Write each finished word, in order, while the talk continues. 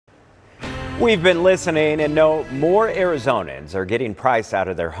We've been listening and know more Arizonans are getting priced out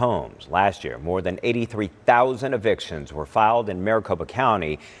of their homes. Last year, more than 83,000 evictions were filed in Maricopa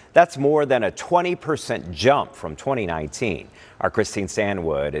County. That's more than a 20% jump from 2019. Our Christine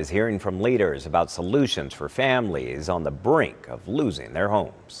Stanwood is hearing from leaders about solutions for families on the brink of losing their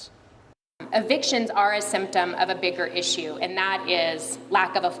homes. Evictions are a symptom of a bigger issue, and that is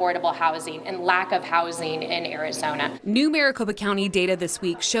lack of affordable housing and lack of housing in Arizona. New Maricopa County data this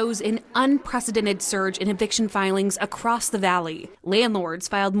week shows an unprecedented surge in eviction filings across the valley. Landlords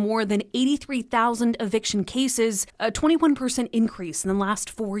filed more than 83,000 eviction cases, a 21% increase in the last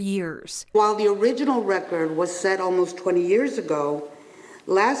 4 years. While the original record was set almost 20 years ago,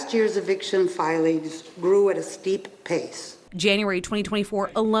 last year's eviction filings grew at a steep pace. January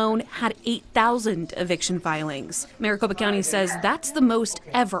 2024 alone had 8,000 eviction filings. Maricopa County says that's the most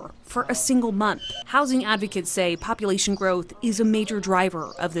ever for a single month. Housing advocates say population growth is a major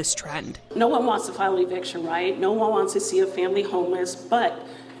driver of this trend. No one wants to file an eviction, right? No one wants to see a family homeless, but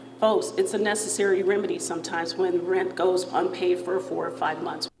folks, it's a necessary remedy sometimes when rent goes unpaid for 4 or 5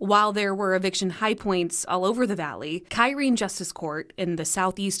 months. While there were eviction high points all over the valley, Kyrene Justice Court in the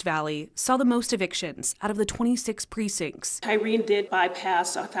Southeast Valley saw the most evictions out of the 26 precincts. Kyrene did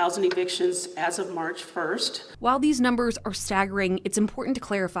bypass 1,000 evictions as of March 1st. While these numbers are staggering, it's important to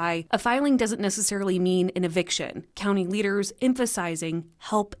clarify a filing doesn't necessarily mean an eviction. County leaders emphasizing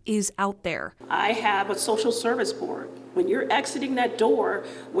help is out there. I have a social service board. When you're exiting that door,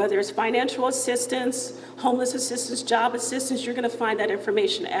 whether it's financial assistance, homeless assistance, job assistance, you're going to find that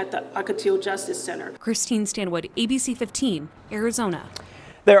information at the Ocotillo Justice Center. Christine Stanwood, ABC 15, Arizona.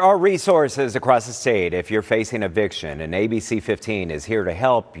 There are resources across the state if you're facing eviction, and ABC 15 is here to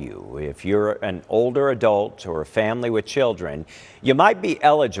help you. If you're an older adult or a family with children, you might be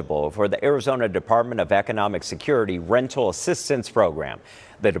eligible for the Arizona Department of Economic Security Rental Assistance Program.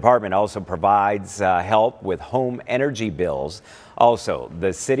 The department also provides help with home energy bills. Also,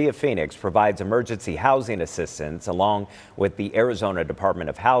 the City of Phoenix provides emergency housing assistance along with the Arizona Department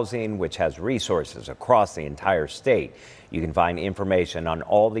of Housing, which has resources across the entire state. You can find information on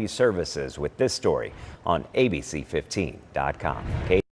all these services with this story on abc15.com.